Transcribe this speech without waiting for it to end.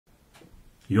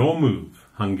Your Move,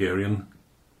 Hungarian,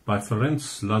 by Ferenc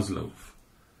Laszlo,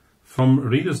 from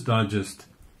Reader's Digest,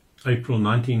 April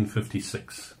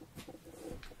 1956.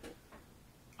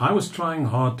 I was trying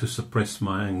hard to suppress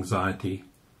my anxiety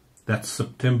that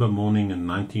September morning in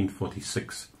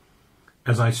 1946,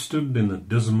 as I stood in the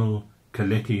dismal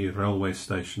Keleti railway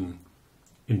station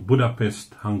in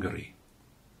Budapest, Hungary.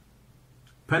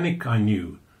 Panic, I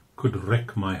knew, could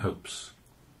wreck my hopes.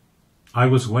 I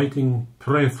was waiting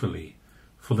prayerfully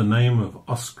for the name of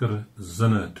Oskar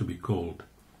Zinner to be called,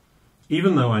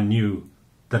 even though I knew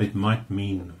that it might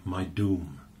mean my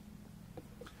doom.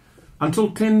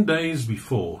 Until 10 days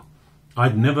before,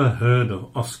 I'd never heard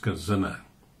of Oskar Zinner.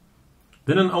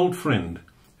 Then an old friend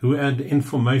who had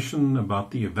information about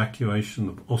the evacuation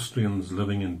of Austrians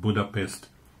living in Budapest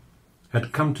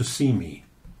had come to see me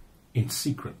in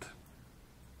secret.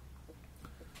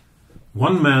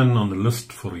 One man on the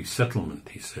list for resettlement,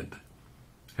 he said,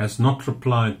 has not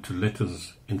replied to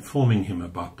letters informing him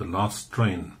about the last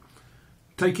train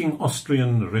taking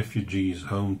Austrian refugees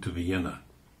home to Vienna.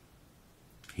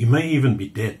 He may even be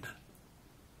dead.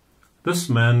 This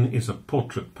man is a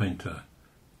portrait painter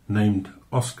named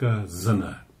Oskar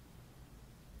Zinner.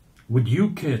 Would you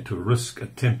care to risk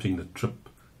attempting the trip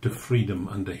to freedom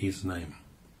under his name?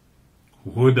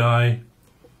 Would I?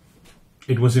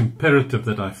 It was imperative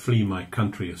that I flee my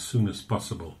country as soon as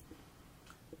possible.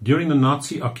 During the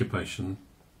Nazi occupation,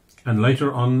 and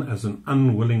later on as an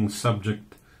unwilling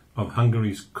subject of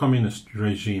Hungary's communist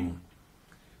regime,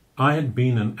 I had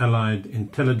been an Allied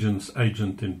intelligence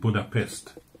agent in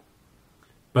Budapest.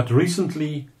 But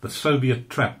recently the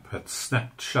Soviet trap had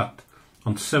snapped shut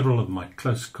on several of my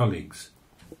close colleagues,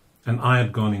 and I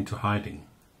had gone into hiding.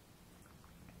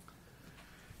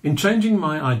 In changing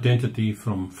my identity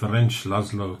from Ferenc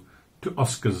Laszlo to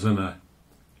Oskar Zinner,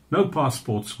 no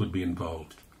passports would be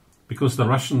involved, because the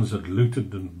Russians had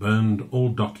looted and burned all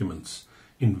documents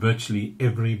in virtually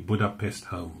every Budapest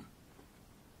home.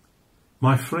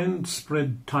 My friend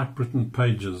spread typewritten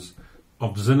pages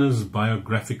of Zinner's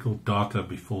biographical data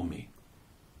before me.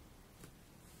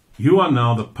 You are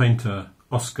now the painter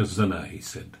Oskar Zinner, he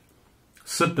said.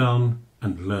 Sit down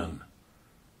and learn.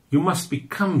 You must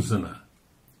become Zinner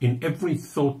in every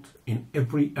thought, in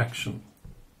every action.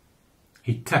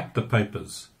 He tapped the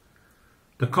papers.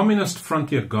 The Communist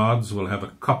Frontier Guards will have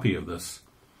a copy of this.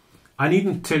 I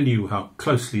needn't tell you how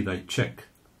closely they check.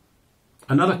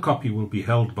 Another copy will be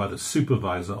held by the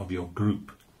supervisor of your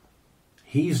group.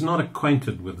 He is not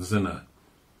acquainted with Zinner,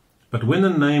 but when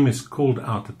a name is called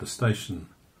out at the station,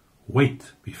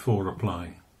 wait before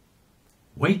replying.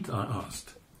 Wait, I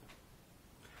asked.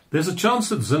 There's a chance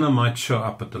that Zinner might show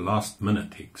up at the last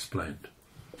minute, he explained.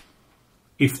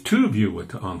 If two of you were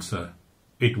to answer,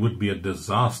 it would be a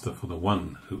disaster for the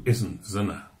one who isn't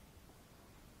Zinner.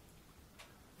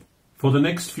 For the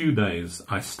next few days,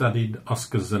 I studied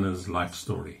Oskar Zinner's life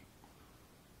story.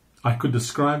 I could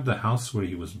describe the house where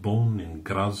he was born in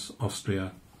Graz,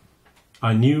 Austria.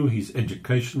 I knew his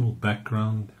educational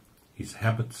background, his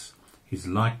habits, his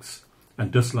likes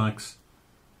and dislikes,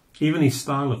 even his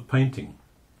style of painting.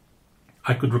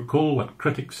 I could recall what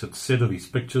critics had said of his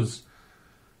pictures,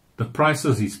 the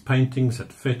prices his paintings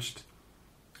had fetched,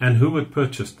 and who had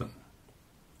purchased them.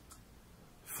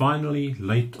 Finally,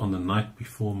 late on the night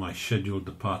before my scheduled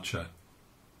departure,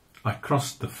 I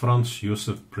crossed the Franz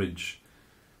Josef Bridge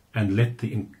and let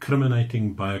the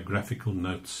incriminating biographical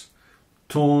notes,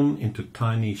 torn into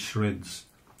tiny shreds,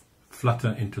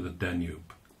 flutter into the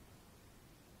Danube.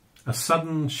 A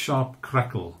sudden sharp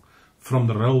crackle from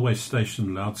the railway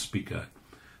station loudspeaker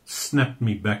snapped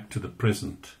me back to the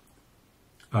present.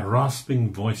 A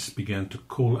rasping voice began to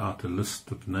call out a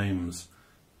list of names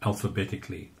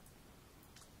alphabetically.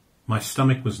 My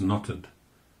stomach was knotted.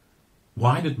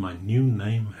 Why did my new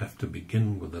name have to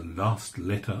begin with the last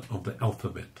letter of the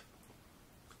alphabet?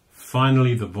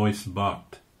 Finally the voice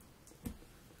barked.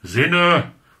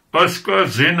 Zinner! Oskar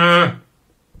Zinner!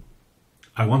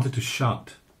 I wanted to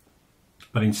shout,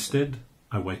 but instead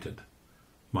I waited,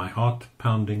 my heart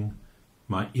pounding,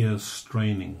 my ears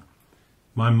straining,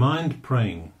 my mind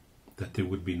praying that there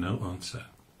would be no answer.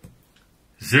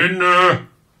 Zinner!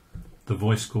 The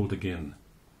voice called again,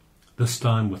 this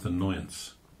time with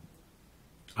annoyance.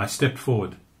 I stepped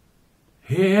forward.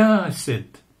 Here, I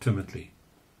said timidly.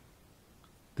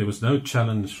 There was no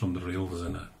challenge from the real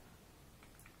Zinner.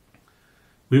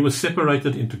 We were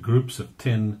separated into groups of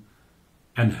 10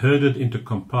 and herded into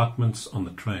compartments on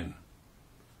the train.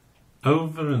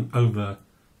 Over and over,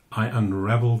 I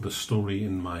unravelled the story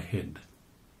in my head.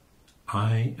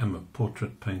 I am a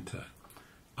portrait painter.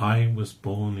 I was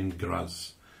born in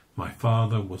Graz. My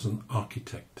father was an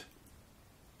architect.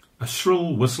 A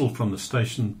shrill whistle from the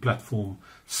station platform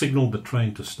signalled the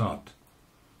train to start.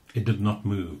 It did not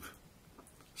move.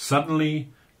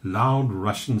 Suddenly, loud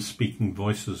Russian-speaking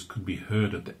voices could be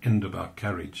heard at the end of our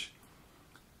carriage.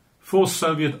 4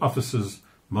 Soviet officers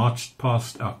marched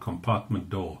past our compartment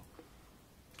door.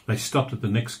 They stopped at the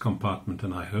next compartment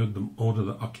and I heard them order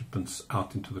the occupants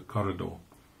out into the corridor.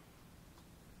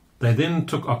 They then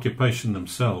took occupation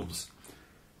themselves,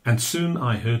 and soon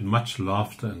I heard much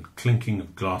laughter and clinking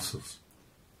of glasses.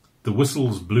 The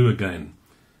whistles blew again,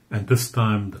 and this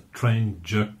time the train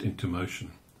jerked into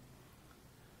motion.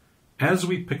 As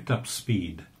we picked up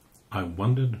speed, I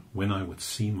wondered when I would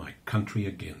see my country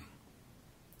again.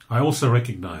 I also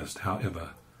recognized,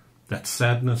 however, that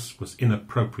sadness was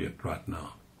inappropriate right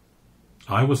now.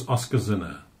 I was Oscar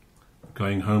Zinner,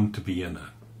 going home to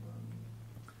Vienna.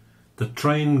 The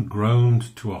train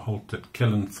groaned to a halt at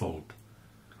Kellenfold.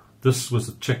 This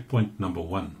was checkpoint number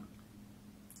 1.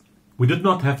 We did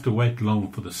not have to wait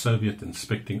long for the Soviet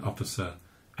inspecting officer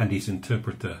and his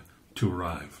interpreter to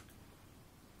arrive.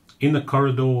 In the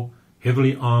corridor,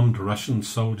 heavily armed Russian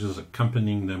soldiers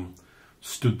accompanying them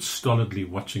stood stolidly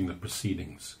watching the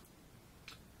proceedings.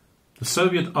 The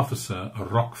Soviet officer, a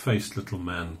rock-faced little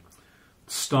man,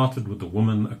 started with the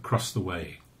woman across the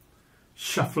way.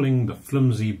 Shuffling the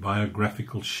flimsy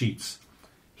biographical sheets,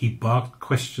 he barked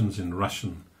questions in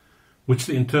Russian, which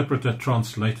the interpreter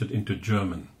translated into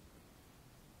German.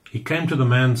 He came to the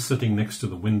man sitting next to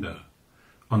the window,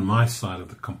 on my side of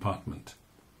the compartment.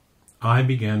 I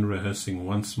began rehearsing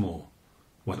once more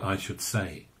what I should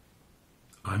say.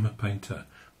 I'm a painter.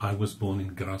 I was born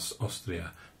in Graz,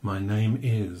 Austria. My name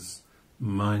is...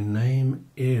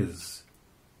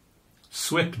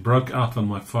 Sweat broke out on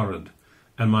my forehead,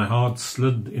 and my heart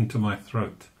slid into my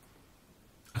throat.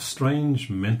 A strange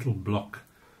mental block,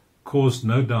 caused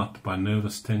no doubt by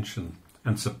nervous tension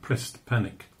and suppressed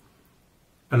panic,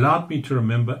 allowed me to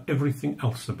remember everything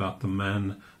else about the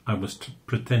man I was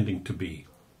pretending to be,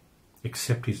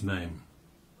 except his name.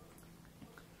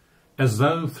 As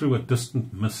though through a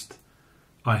distant mist,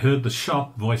 I heard the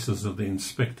sharp voices of the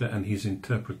inspector and his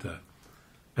interpreter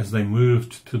as they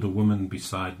moved to the woman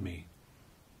beside me.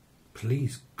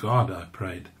 Please God, I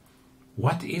prayed,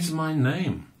 what is my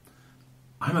name?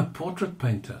 I'm a portrait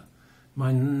painter.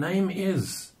 My name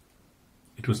is...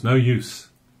 It was no use.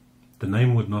 The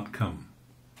name would not come.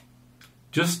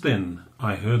 Just then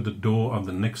I heard the door of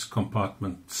the next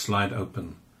compartment slide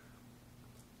open.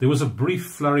 There was a brief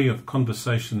flurry of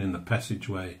conversation in the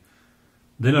passageway.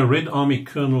 Then a Red Army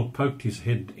colonel poked his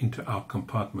head into our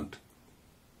compartment.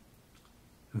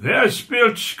 Wer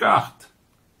spielt Schach?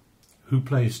 Who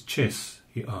plays chess?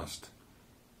 He asked.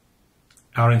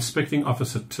 Our inspecting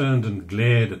officer turned and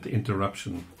glared at the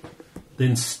interruption,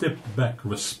 then stepped back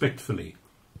respectfully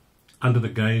under the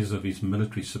gaze of his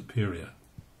military superior.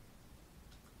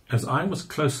 As I was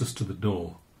closest to the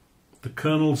door, the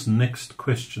colonel's next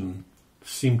question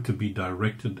seemed to be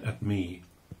directed at me.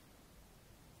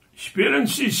 Spielen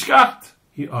Sie Schach?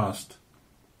 He asked.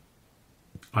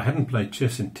 I hadn't played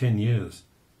chess in 10 years,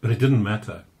 but it didn't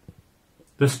matter.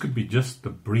 This could be just the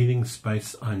breathing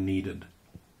space I needed.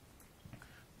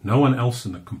 No one else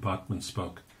in the compartment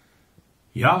spoke.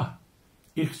 Ja,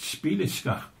 ich spiele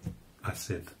Schach, I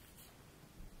said.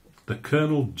 The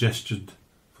colonel gestured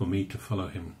for me to follow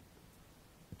him.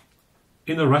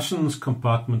 In the Russians'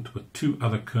 compartment were 2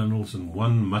 other colonels and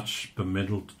 1 much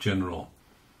bemedalled general,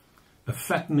 a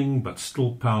fattening but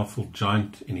still powerful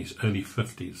giant in his early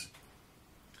 50s.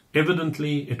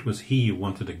 Evidently it was he who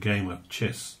wanted a game of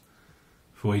chess,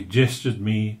 for he gestured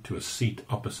me to a seat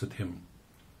opposite him.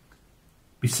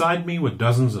 Beside me were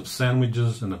dozens of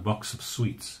sandwiches and a box of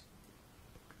sweets.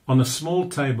 On a small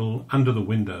table under the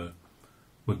window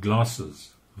were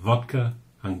glasses, vodka,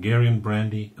 Hungarian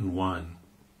brandy and wine.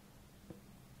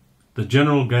 The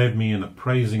general gave me an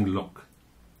appraising look,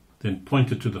 then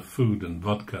pointed to the food and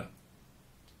vodka.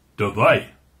 Davai!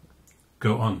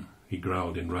 Go on, he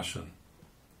growled in Russian.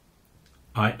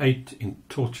 I ate in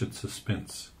tortured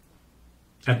suspense.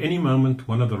 At any moment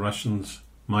one of the Russians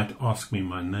might ask me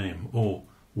my name, or,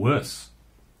 worse,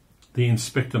 the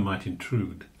inspector might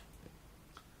intrude.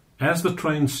 As the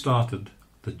train started,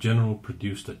 the general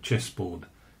produced a chessboard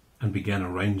and began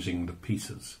arranging the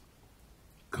pieces.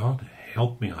 God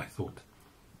help me, I thought.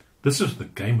 This is the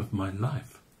game of my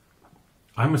life.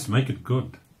 I must make it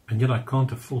good, and yet I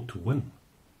can't afford to win.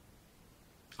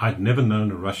 I'd never known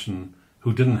a Russian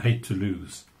who didn't hate to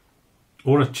lose,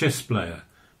 or a chess player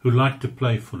who liked to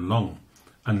play for long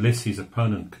unless his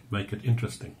opponent could make it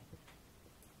interesting.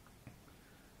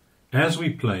 As we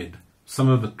played, some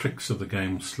of the tricks of the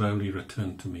game slowly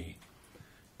returned to me.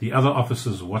 The other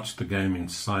officers watched the game in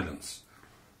silence,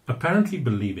 apparently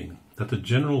believing that the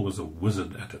general was a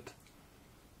wizard at it.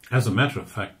 As a matter of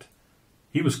fact,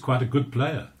 he was quite a good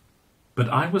player, but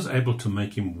I was able to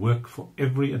make him work for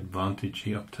every advantage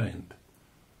he obtained.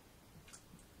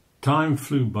 Time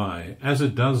flew by, as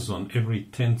it does on every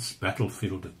tense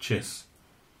battlefield at chess,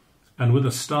 and with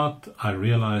a start I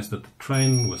realized that the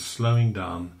train was slowing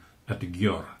down at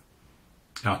Győr,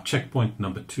 our checkpoint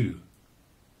number 2.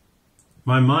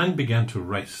 My mind began to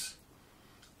race.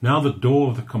 Now the door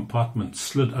of the compartment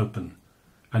slid open,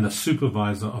 and the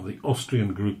supervisor of the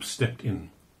Austrian group stepped in.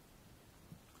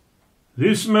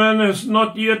 "This man has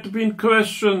not yet been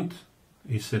questioned,"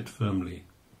 he said firmly.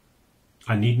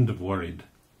 I needn't have worried.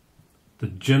 The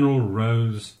general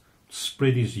rose,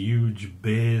 spread his huge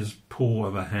bear's paw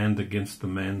of a hand against the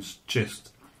man's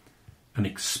chest, and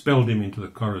expelled him into the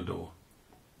corridor.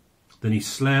 Then he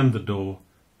slammed the door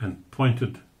and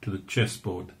pointed to the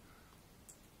chessboard.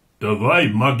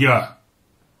 "Davai, Magyar!"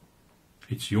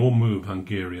 "It's your move,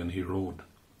 Hungarian," he roared.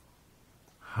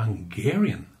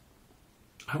 Hungarian?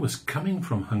 I was coming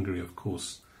from Hungary, of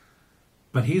course,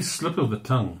 but his slip of the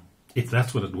tongue, if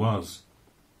that's what it was,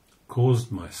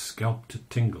 caused my scalp to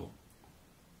tingle.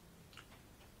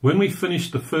 When we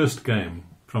finished the first game,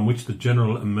 from which the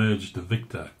general emerged the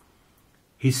victor,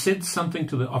 he said something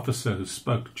to the officer who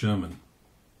spoke German.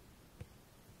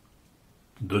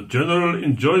 "The general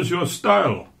enjoys your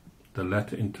style," the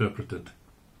latter interpreted.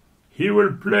 "He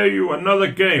will play you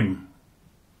another game."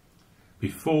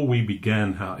 Before we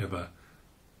began, however,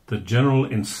 the general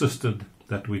insisted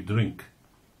that we drink.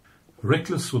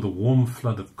 Reckless with the warm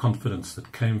flood of confidence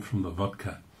that came from the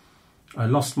vodka, I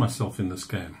lost myself in this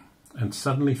game and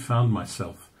suddenly found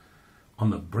myself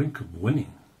on the brink of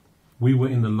winning. We were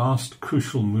in the last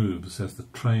crucial moves as the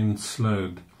train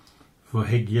slowed for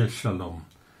Hegyalsalom,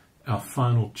 our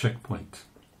final checkpoint.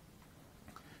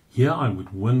 Here I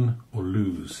would win or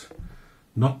lose,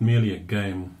 not merely a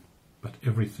game, but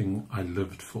everything I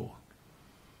lived for.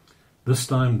 This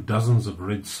time dozens of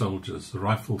red soldiers,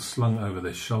 rifles slung over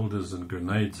their shoulders and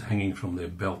grenades hanging from their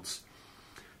belts,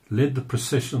 led the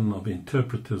procession of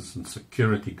interpreters and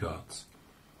security guards.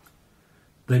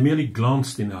 They merely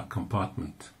glanced in our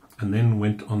compartment and then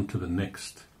went on to the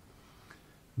next.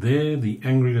 There the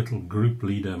angry little group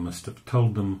leader must have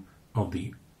told them of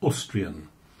the Austrian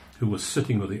who was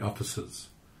sitting with the officers,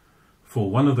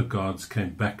 for one of the guards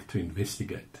came back to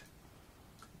investigate.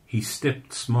 He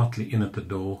stepped smartly in at the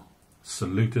door,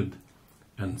 saluted,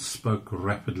 and spoke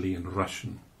rapidly in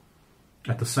Russian,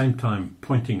 at the same time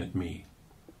pointing at me.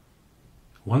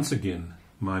 Once again,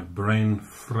 my brain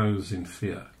froze in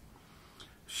fear.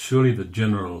 Surely the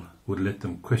general would let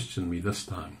them question me this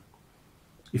time,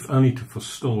 if only to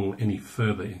forestall any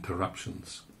further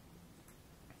interruptions.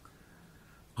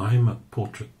 "I'm a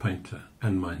portrait painter,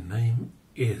 and my name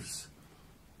is,"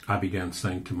 I began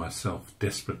saying to myself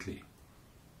desperately.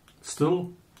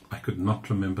 Still, I could not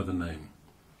remember the name.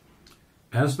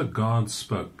 As the guard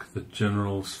spoke, the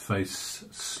general's face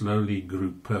slowly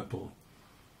grew purple.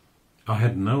 I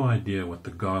had no idea what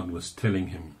the guard was telling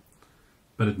him,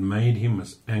 but it made him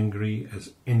as angry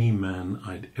as any man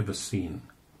I'd ever seen.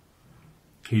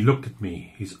 He looked at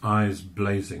me, his eyes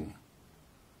blazing.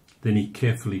 Then he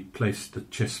carefully placed the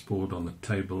chessboard on the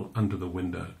table under the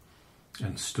window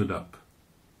and stood up.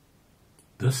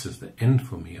 This is the end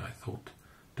for me, I thought,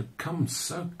 to come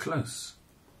so close.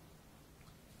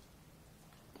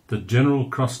 The general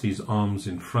crossed his arms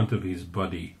in front of his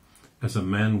body as a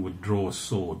man would draw a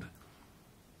sword.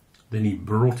 Then he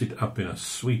brought it up in a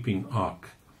sweeping arc,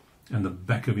 and the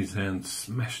back of his hand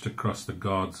smashed across the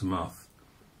guard's mouth.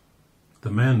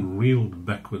 The man reeled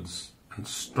backwards and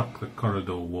struck the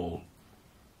corridor wall.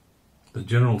 The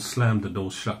general slammed the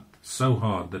door shut so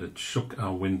hard that it shook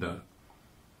our window.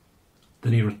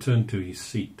 Then he returned to his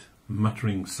seat,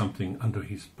 muttering something under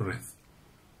his breath.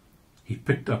 He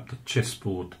picked up the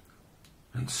chessboard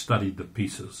and studied the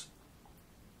pieces.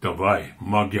 "Davai,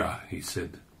 Magyar," he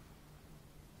said.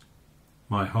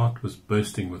 My heart was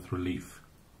bursting with relief.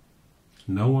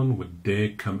 No one would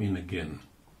dare come in again.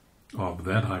 Of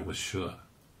that I was sure.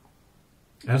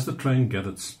 As the train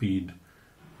gathered speed,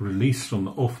 release from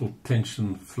the awful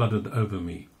tension flooded over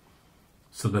me,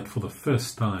 so that for the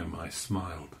first time I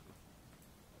smiled.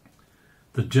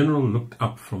 The general looked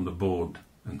up from the board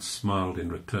and smiled in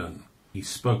return. He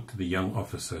spoke to the young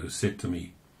officer, who said to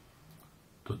me,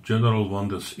 "The general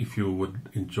wonders if you would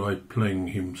enjoy playing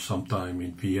him sometime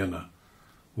in Vienna.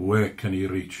 Where can he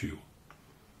reach you?"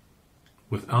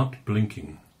 Without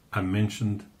blinking, I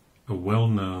mentioned a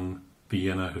well-known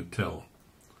Vienna hotel.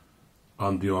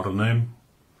 "And your name?"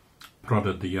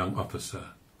 prodded the young officer.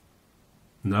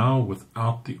 Now,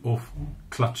 without the awful,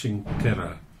 clutching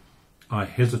terror, I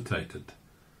hesitated,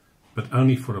 but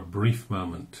only for a brief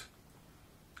moment.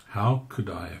 How could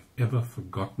I have ever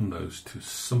forgotten those two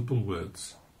simple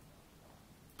words?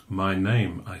 My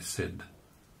name, I said,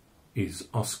 is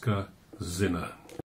Oscar Zinner.